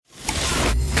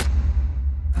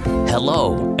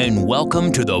Hello, and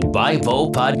welcome to the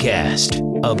Bible Podcast,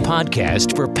 a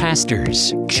podcast for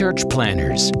pastors, church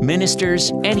planners,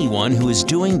 ministers, anyone who is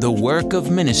doing the work of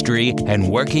ministry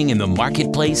and working in the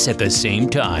marketplace at the same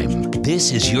time.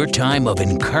 This is your time of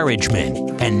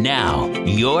encouragement. And now,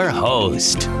 your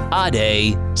host,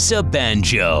 Ade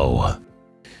Sabanjo.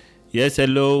 Yes,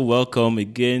 hello, welcome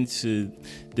again to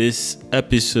this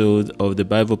episode of the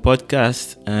Bible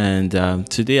Podcast. And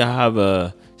today I have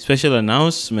a special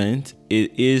announcement.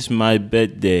 It is my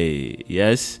birthday.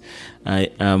 Yes,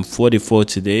 I am 44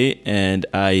 today, and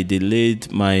I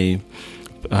delayed my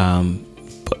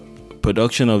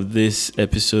production of this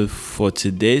episode for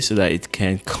today so that it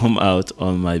can come out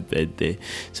on my birthday.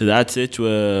 So that's it.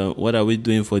 What are we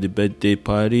doing for the birthday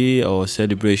party or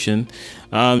celebration?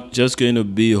 I'm just going to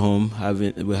be home.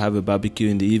 We'll have a barbecue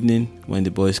in the evening when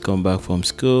the boys come back from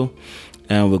school.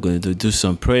 And we're going to do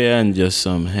some prayer and just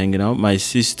some hanging out. My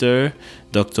sister,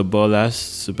 Dr. Bolas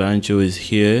Sabanjo, is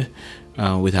here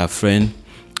with her friend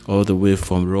all the way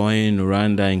from Rouen,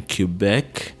 Rwanda, in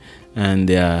Quebec. And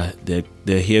they're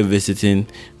here visiting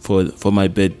for my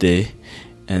birthday.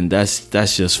 And that's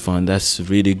just fun. That's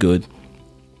really good.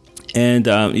 And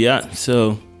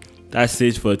so that's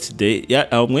it for today. Yeah,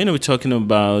 I'm going to be talking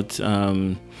about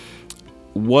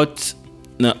what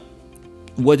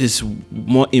is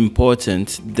more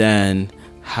important than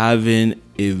having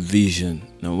a vision.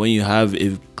 Now, when you have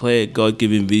a clear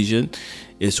God-given vision,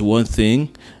 it's one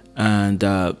thing, and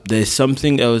there's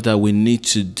something else that we need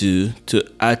to do to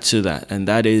add to that, and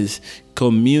that is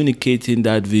communicating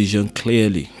that vision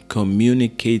clearly.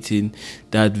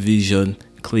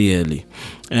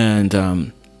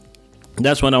 And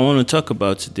that's what I want to talk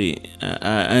about today.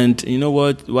 And you know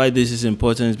what? Why this is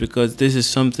important is because this is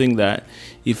something that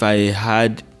if I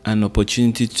had an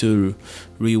opportunity to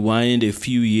rewind a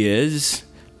few years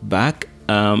back,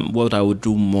 what I would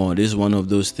do more. This is one of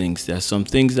those things. There are some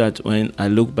things that when I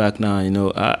look back now,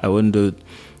 I wouldn't do it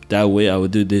that way. I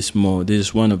would do this more. This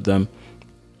is one of them.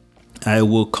 I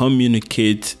will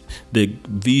communicate the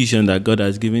vision that God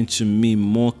has given to me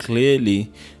more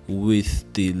clearly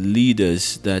with the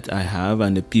leaders that I have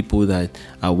and the people that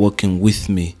are working with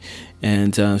me.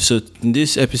 And so in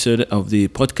this episode of the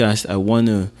podcast, I want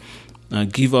to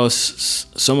give us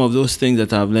some of those things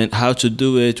that I've learned, how to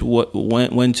do it,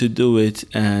 when to do it,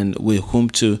 and with whom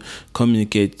to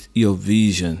communicate your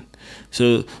vision.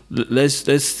 So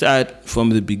let's start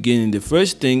from the beginning. The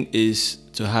first thing is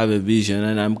to have a vision,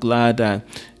 and I'm glad that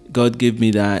God gave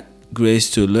me that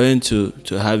grace to learn to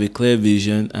have a clear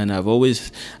vision. And I've always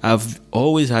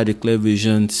had a clear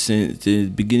vision since the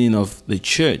beginning of the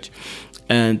church.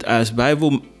 And as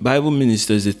Bible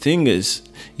ministers, the thing is,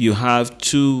 you have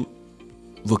two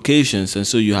vocations, and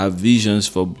so you have visions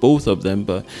for both of them,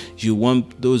 but you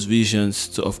want those visions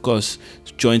to, of course,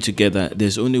 join together.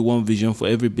 There's only one vision for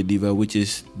every believer, which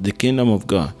is the kingdom of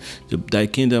God. Thy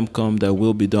kingdom come, thy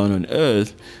will be done on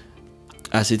earth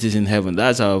as it is in heaven.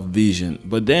 That's our vision.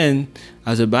 But then,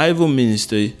 as a Bible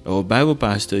minister or Bible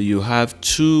pastor, you have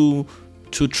two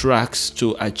tracks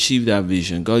to achieve that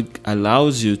vision. God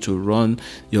allows you to run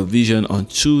your vision on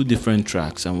two different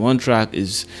tracks. And one track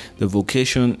is the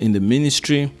vocation in the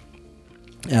ministry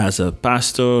as a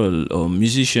pastor or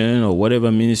musician or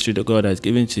whatever ministry that God has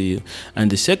given to you. And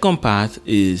the second path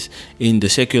is in the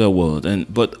secular world.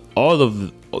 But all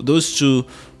of those two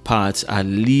parts are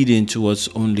leading towards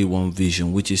only one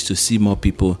vision, which is to see more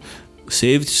people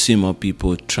saved, see more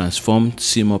people transformed,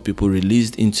 see more people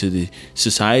released into the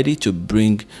society, to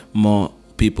bring more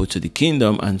people to the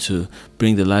kingdom and to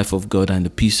bring the life of God and the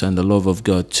peace and the love of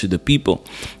God to the people.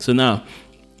 So now,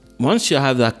 once you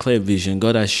have that clear vision,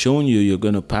 God has shown you you're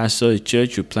going to pastor a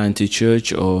church, you plant a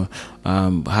church, or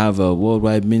have a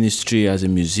worldwide ministry as a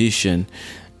musician,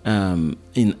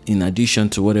 in addition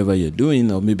to whatever you're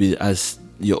doing, or maybe as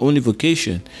your only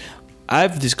vocation.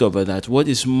 I've discovered that what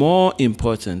is more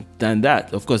important than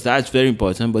that, of course, that's very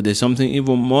important, but there's something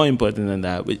even more important than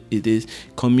that. It is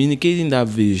communicating that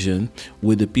vision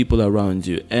with the people around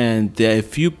you. And there are a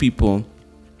few people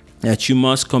that you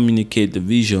must communicate the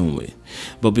vision with.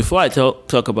 But before I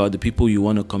talk about the people you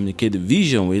want to communicate the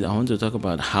vision with, I want to talk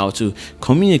about how to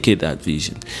communicate that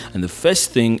vision. And the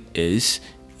first thing is,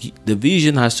 the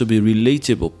vision has to be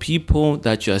relatable. People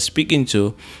that you are speaking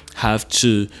to have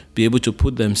to be able to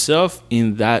put themselves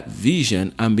in that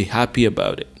vision and be happy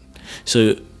about it.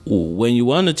 So when you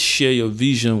want to share your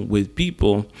vision with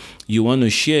people, you want to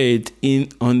share it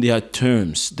on their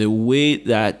terms, the way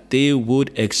that they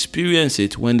would experience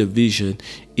it when the vision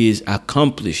is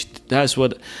accomplished. That's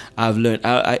what I've learned.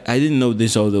 I didn't know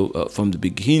this although from the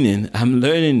beginning. I'm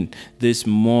learning this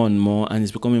more and more, and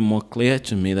it's becoming more clear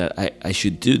to me that I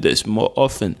should do this more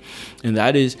often. And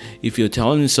that is, if you're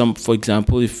telling for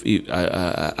example, if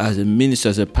as a minister,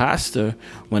 as a pastor,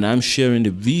 when I'm sharing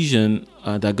the vision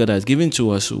that God has given to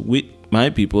us with my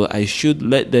people, I should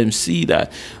let them see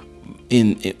that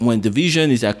when the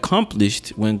vision is accomplished,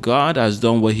 when God has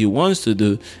done what he wants to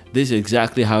do, this is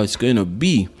exactly how it's going to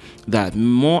be. That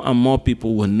more and more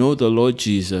people will know the Lord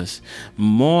Jesus.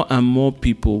 More and more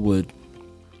people would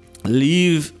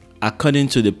live according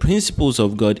to the principles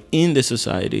of God in the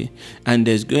society. And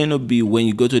there's going to be, when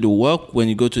you go to the work, when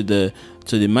you go to the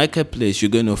marketplace,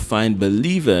 you're going to find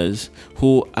believers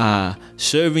who are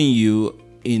serving you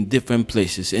in different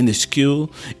places, in the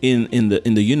school, in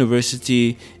the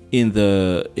university, in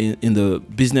the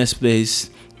business place,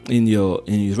 in your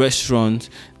restaurant.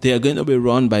 They are going to be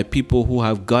run by people who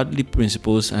have godly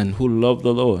principles and who love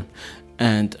the Lord.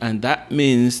 And that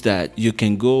means that you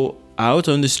can go out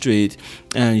on the street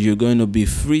and you're going to be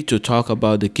free to talk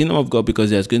about the kingdom of God, because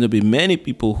there's going to be many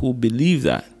people who believe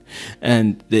that.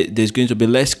 And there's going to be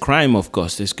less crime, of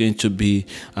course. There's going to be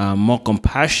more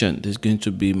compassion. There's going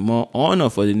to be more honor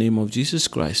for the name of Jesus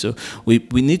Christ. So we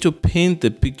need to paint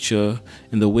the picture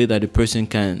in the way that the person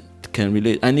can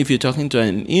relate. And if you're talking to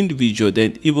an individual,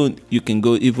 then even you can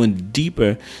go even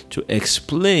deeper to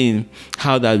explain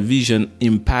how that vision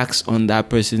impacts on that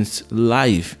person's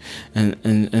life. And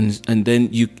then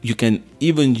you can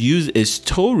even use a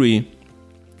story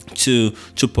to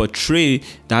portray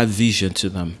that vision to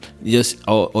them, just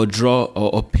or draw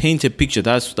or paint a picture.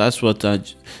 That's what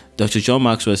Dr. John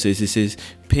Maxwell says. He says,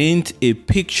 paint a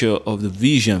picture of the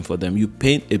vision for them. You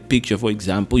paint a picture. For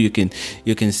example, you can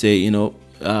say,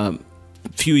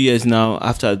 few years now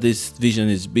after this vision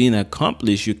is being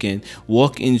accomplished, you can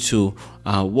walk into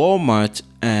Walmart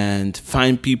and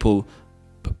find people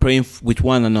praying with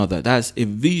one another. That's a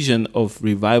vision of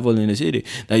revival in the city,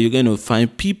 that you're going to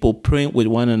find people praying with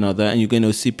one another, and you're going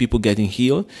to see people getting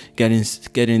healed,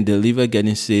 getting delivered,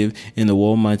 getting saved in the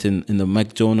Walmart, in the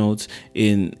McDonald's,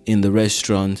 in the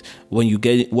restaurant. When you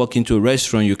walk into a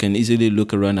restaurant, you can easily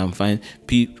look around and find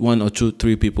one or two,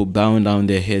 three people bowing down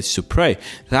their heads to pray.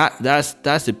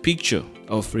 That's a picture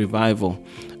of revival.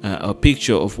 A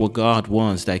picture of what God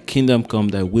wants, that kingdom come,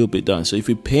 that will be done. So if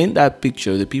you paint that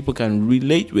picture, the people can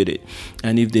relate with it,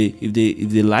 and if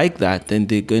they like that, then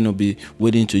they're going to be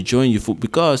willing to join you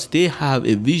because they have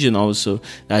a vision also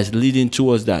that's leading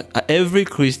towards that. Every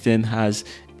Christian has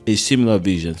a similar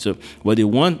vision. So what they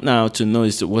want now to know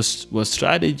is what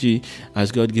strategy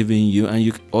has God given you, and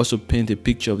you also paint a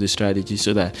picture of the strategy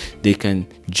so that they can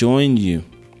join you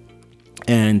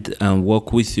and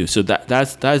work with you. So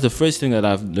that's the first thing that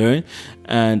I've learned,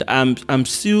 and I'm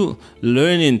still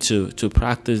learning to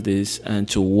practice this and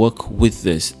to work with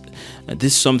this.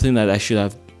 This is something that I should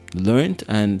have learned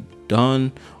and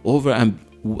done over, and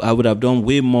I would have done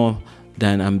way more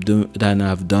than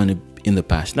I've done in the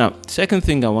past. Now, second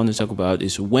thing I want to talk about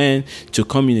is when to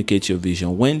communicate your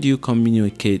vision. When do you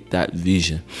communicate that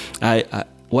vision?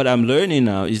 What I'm learning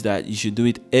now is that you should do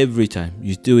it every time.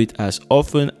 You do it as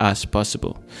often as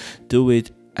possible. Do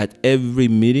it at every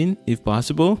meeting if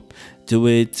possible. Do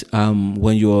it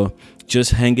when you're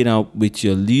just hanging out with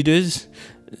your leaders.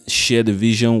 Share the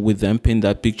vision with them, paint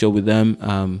that picture with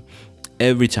them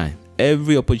every time.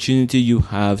 Every opportunity you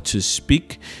have to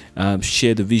speak,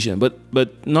 share the vision,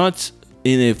 but not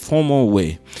in a formal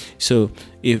way. So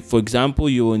if, for example,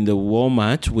 you're in the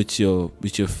Walmart with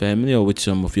your family or with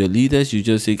some of your leaders, you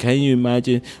just say, can you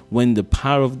imagine when the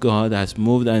power of God has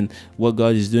moved and what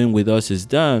God is doing with us is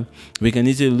done? We can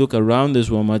easily look around this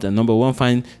Walmart and number one,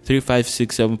 find 3, 5,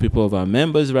 6, 7 people of our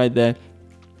members right there.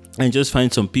 And just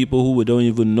find some people who we don't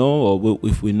even know, or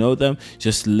if we know them,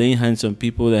 just laying hands on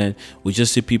people, and we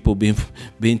just see people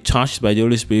being touched by the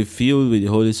Holy Spirit, filled with the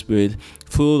Holy Spirit,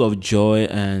 full of joy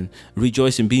and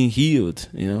rejoicing, being healed.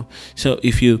 So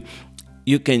if you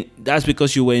can, that's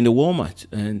because you were in the Walmart,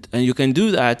 and you can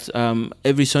do that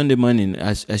every Sunday morning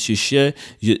as you share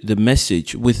the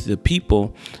message with the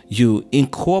people. You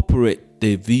incorporate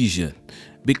the vision.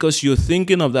 Because you're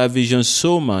thinking of that vision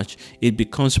so much, it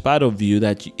becomes part of you,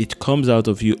 that it comes out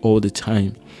of you all the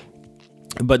time.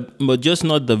 But just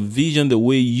not the vision the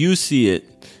way you see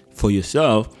it for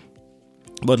yourself,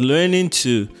 but learning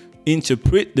to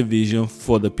interpret the vision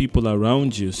for the people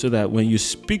around you, so that when you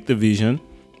speak the vision,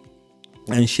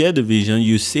 and share the vision,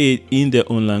 you say it in their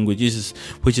own language,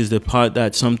 which is the part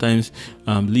that sometimes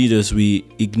leaders we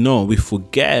ignore. We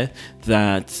forget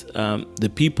that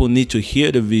the people need to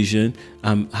hear the vision,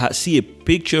 see a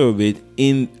picture of it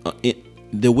in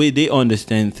the way they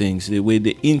understand things, the way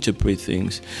they interpret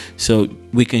things. So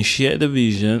we can share the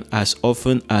vision as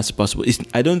often as possible.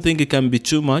 I don't think it can be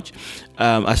too much,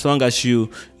 as long as you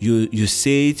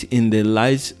say it in the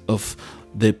light of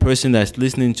the person that's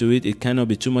listening to it. It cannot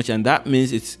be too much, and that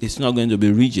means it's not going to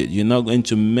be rigid. You're not going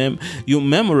to you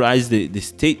memorize the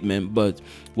statement, but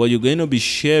what you're going to be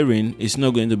sharing is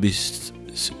not going to be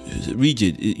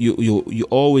rigid. You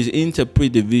always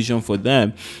interpret the vision for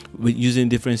them with using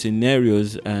different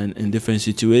scenarios and in different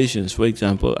situations. For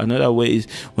example, another way is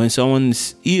when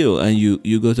someone's ill and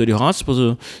you go to the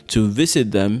hospital to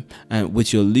visit them, and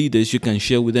with your leaders, you can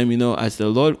share with them, as the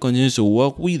Lord continues to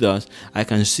work with us, I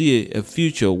can see a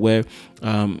future where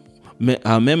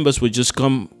our members would just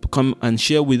come and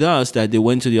share with us that they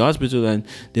went to the hospital and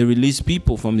they released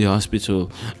people from the hospital,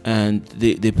 and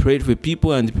they prayed for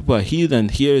people and the people are healed,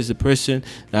 and here is the person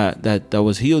that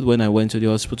was healed when I went to the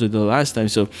hospital the last time.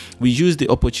 So we use the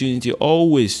opportunity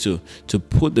always to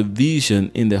put the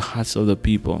vision in the hearts of the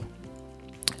people.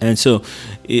 And so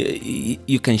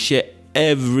you can share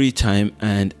every time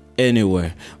and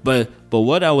anywhere. But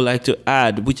what I would like to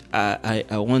add, which I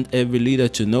want every leader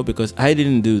to know, because I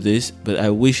didn't do this, but I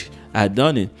wish I had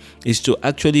done it, is to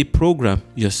actually program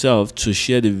yourself to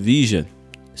share the vision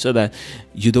so that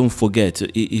you don't forget.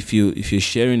 If you're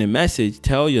sharing a message,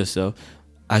 tell yourself,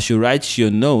 as you write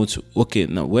your notes, okay,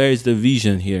 now where is the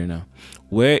vision here now?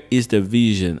 Where is the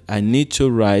vision? I need to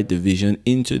write the vision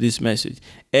into this message.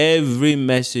 Every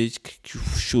message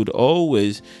should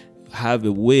always have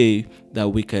a way that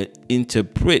we can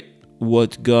interpret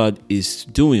what God is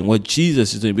doing, what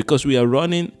Jesus is doing, because we are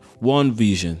running one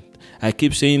vision. I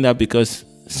keep saying that because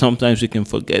sometimes we can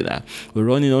forget that. We're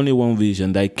running only one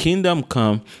vision. Thy kingdom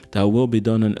come, thy will be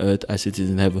done on earth as it is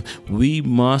in heaven. We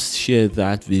must share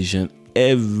that vision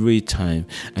every time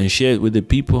and share it with the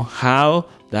people how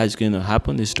that's going to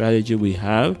happen, the strategy we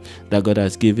have that God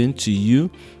has given to you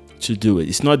to do it.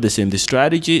 It's not the same. The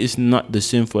strategy is not the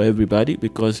same for everybody,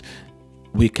 because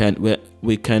we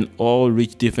can all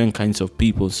reach different kinds of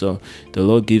people. So the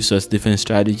Lord gives us different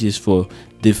strategies for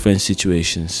different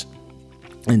situations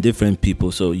and different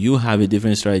people. So you have a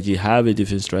different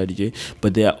strategy,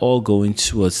 but they are all going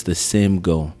towards the same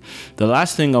goal. The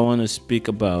last thing I want to speak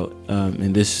about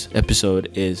in this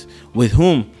episode is, with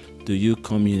whom do you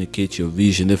communicate your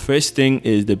vision? The first thing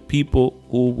is the people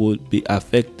who would be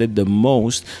affected the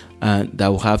most and that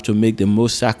will have to make the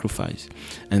most sacrifice.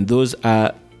 And those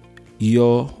are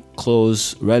your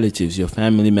close relatives, your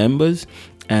family members,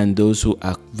 and those who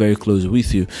are very close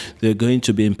with you. They're going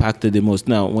to be impacted the most.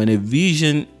 Now, when a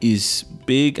vision is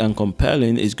big and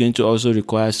compelling, it's going to also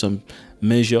require some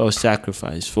measure of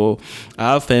sacrifice. For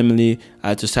our family, I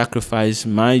had to sacrifice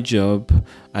my job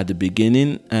at the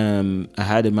beginning. I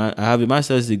have a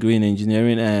master's degree in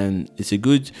engineering, and it's a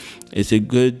good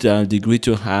degree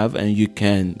to have, and you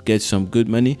can get some good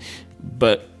money.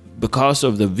 But because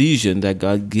of the vision that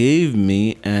God gave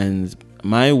me and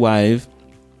my wife,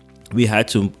 we had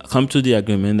to come to the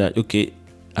agreement that, okay,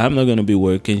 I'm not going to be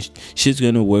working. She's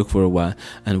going to work for a while,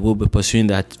 and we'll be pursuing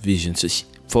that vision.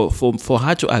 So for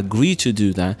her to agree to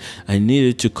do that, I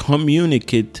needed to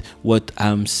communicate what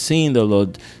I'm seeing the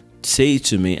Lord say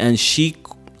to me, and she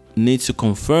needs to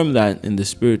confirm that in the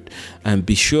spirit and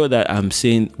be sure that I'm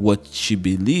saying what she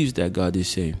believes that God is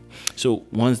saying. So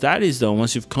once that is done,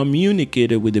 once you've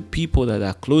communicated with the people that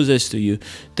are closest to you,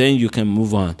 then you can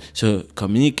move on. So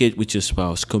communicate with your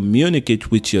spouse, communicate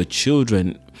with your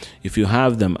children if you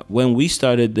have them. When we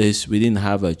started this, we didn't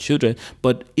have our children,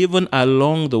 but even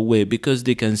along the way, because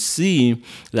they can see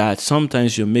that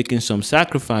sometimes you're making some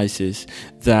sacrifices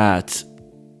that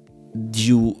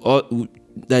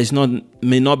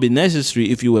may not be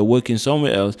necessary if you were working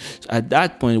somewhere else. So at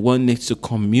that point, one needs to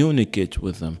communicate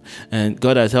with them, and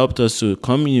God has helped us to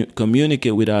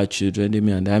communicate with our children,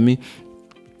 Demi and Amy,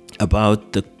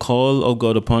 about the call of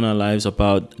God upon our lives,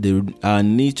 about our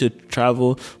need to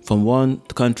travel from one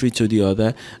country to the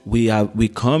other. We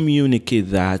communicate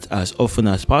that as often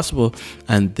as possible,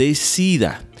 and they see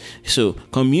that. So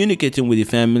communicating with the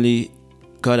family,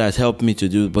 God has helped me to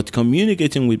do, but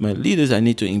communicating with my leaders, I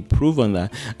need to improve on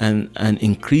that and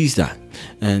increase that.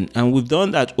 And we've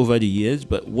done that over the years.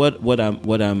 But what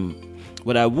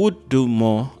I would do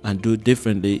more and do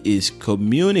differently is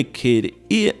communicate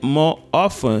it more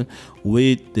often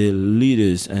with the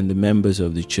leaders and the members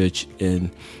of the church in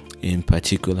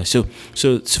particular. So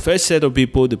first set of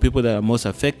people, the people that are most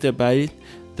affected by it,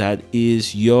 that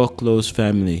is your close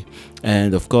family.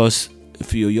 And of course,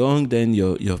 if you're young, then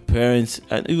your parents,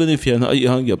 and even if you're not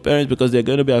young, your parents, because they're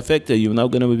going to be affected. You're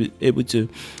not going to be able to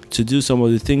do some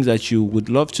of the things that you would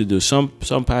love to do. Some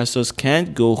pastors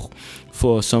can't go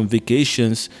for some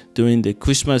vacations during the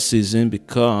Christmas season,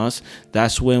 because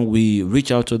that's when we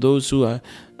reach out to those who are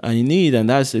in need, and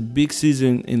that's a big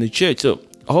season in the church. So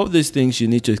all these things you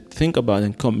need to think about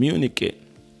and communicate.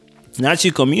 And as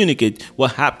you communicate,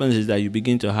 what happens is that you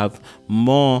begin to have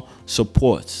more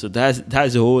support. So that's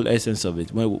the whole essence of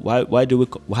it. Why do we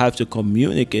have to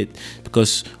communicate?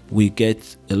 Because we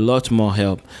get a lot more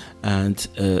help and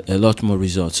a lot more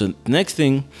results. So next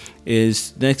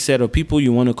set of people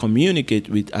you want to communicate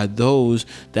with are those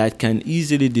that can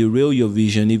easily derail your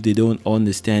vision if they don't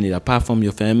understand it. Apart from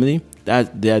your family,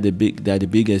 they are the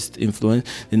biggest influence.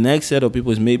 The next set of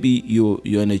people is maybe you're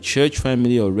in a church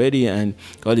family already, and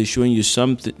God is showing you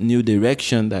some new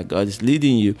direction that God is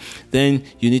leading you. Then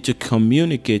you need to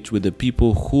communicate with the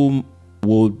people whom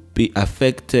will be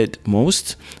affected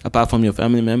most, apart from your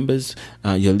family members,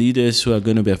 your leaders who are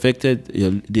going to be affected,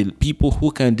 the people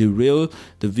who can derail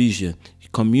the vision.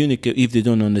 Communicate if they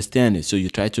don't understand it. So you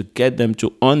try to get them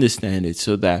to understand it,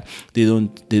 so that they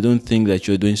don't think that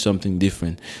you're doing something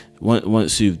different.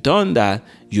 Once you've done that,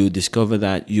 you discover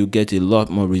that you get a lot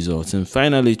more results. And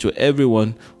finally, to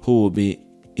everyone who will be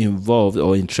involved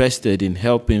or interested in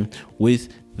helping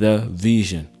with the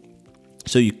vision.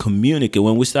 So you communicate.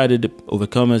 When we started the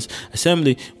Overcomers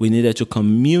Assembly, we needed to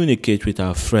communicate with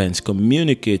our friends,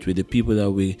 communicate with the people that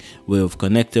we have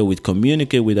connected with,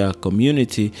 communicate with our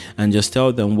community, and just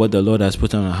tell them what the Lord has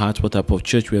put on our hearts, what type of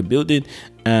church we are building.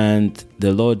 And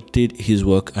the Lord did his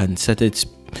work and started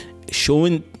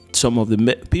showing some of the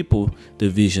people the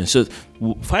vision. So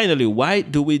finally, why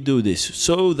do we do this?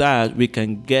 So that we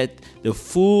can get the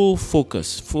full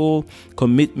focus, full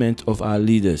commitment of our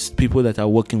leaders, people that are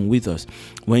working with us.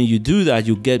 When you do that,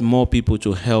 you get more people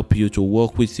to help you, to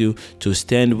work with you, to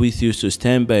stand with you, to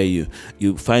stand by you.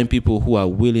 You find people who are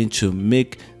willing to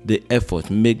make the effort,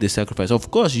 make the sacrifice.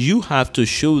 Of course, you have to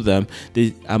show them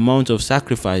the amount of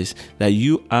sacrifice that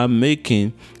you are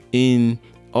making in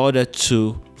order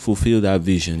to fulfill that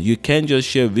vision. You can't just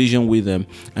share vision with them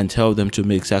and tell them to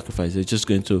make sacrifice.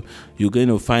 You're going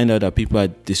to find out that people are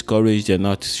discouraged. They're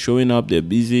not showing up. They're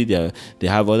busy. They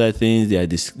have other things.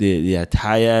 They are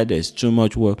tired. There's too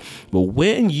much work. But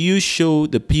when you show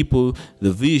the people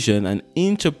the vision and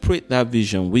interpret that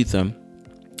vision with them,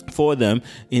 for them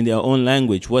in their own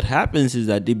language, what happens is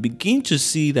that they begin to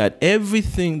see that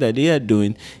everything that they are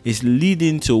doing is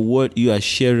leading to what you are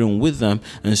sharing with them,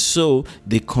 and so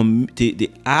they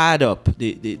add up.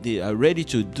 They are ready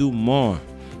to do more.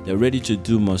 They're ready to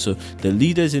do more. So the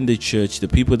leaders in the church, the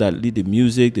people that lead the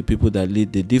music, the people that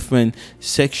lead the different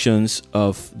sections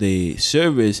of the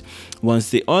service,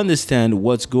 once they understand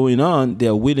what's going on,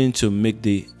 they're willing to make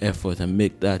the effort and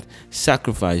make that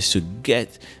sacrifice to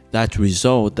get that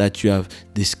result that you have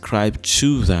described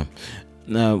to them.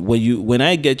 Now, when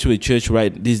I get to a church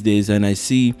right these days and I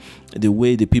see the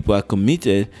way the people are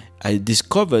committed, I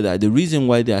discover that the reason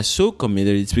why they are so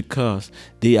committed is because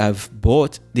they have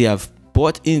bought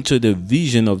into the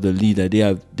vision of the leader. They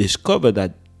have discovered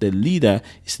that the leader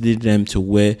is leading them to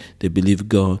where they believe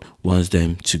God wants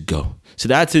them to go. So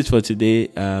that's it for today.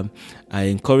 I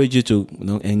encourage you to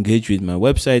engage with my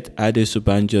website,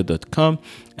 adesobanjo.com,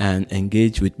 and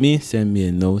engage with me. Send me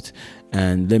a note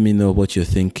and let me know what you're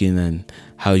thinking and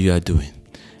how you are doing.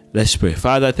 Let's pray.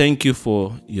 Father, thank you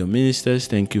for your ministers.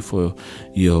 Thank you for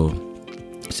your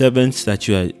servants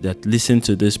that listen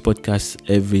to this podcast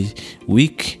every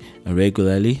week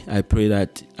regularly. I pray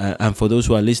that, and for those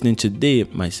who are listening today,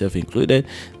 myself included,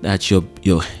 that your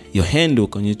hand will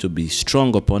continue to be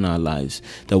strong upon our lives,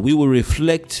 that we will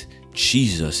reflect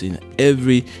Jesus in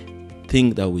everything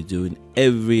that we do, in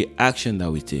every action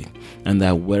that we take, and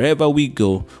that wherever we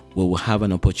go, we will have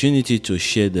an opportunity to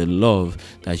share the love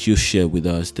that you share with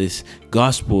us, this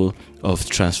gospel of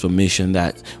transformation,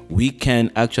 that we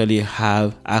can actually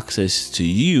have access to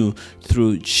you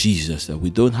through Jesus, that we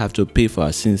don't have to pay for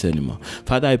our sins anymore.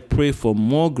 Father, I pray for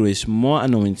more grace, more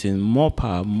anointing, more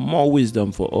power, more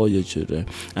wisdom for all your children,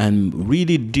 and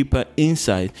really deeper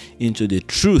insight into the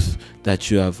truth that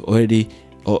you have already,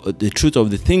 or the truth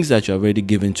of the things that you have already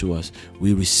given to us.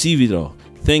 We receive it all.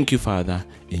 Thank you, Father.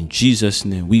 In Jesus'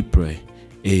 name we pray.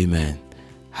 Amen.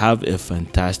 Have a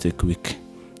fantastic week.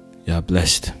 You are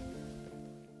blessed.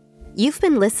 You've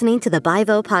been listening to the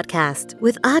Bivo Podcast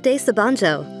with Ade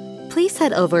Sabanjo. please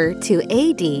head over to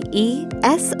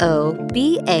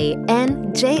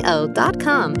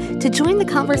adesobanjo.com to join the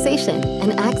conversation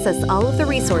and access all of the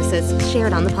resources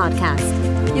shared on the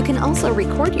podcast. You can also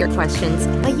record your questions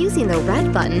by using the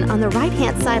red button on the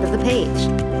right-hand side of the page.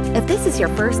 If this is your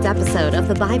first episode of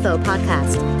the Bivo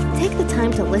podcast, take the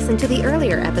time to listen to the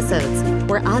earlier episodes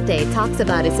where Ade talks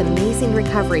about his amazing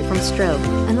recovery from stroke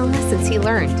and the lessons he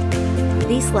learned.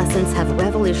 These lessons have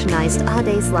revolutionized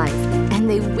Ade's life, and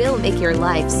they will make your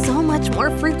life so much more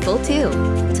fruitful too.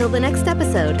 Till the next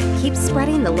episode, keep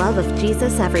spreading the love of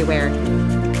Jesus everywhere.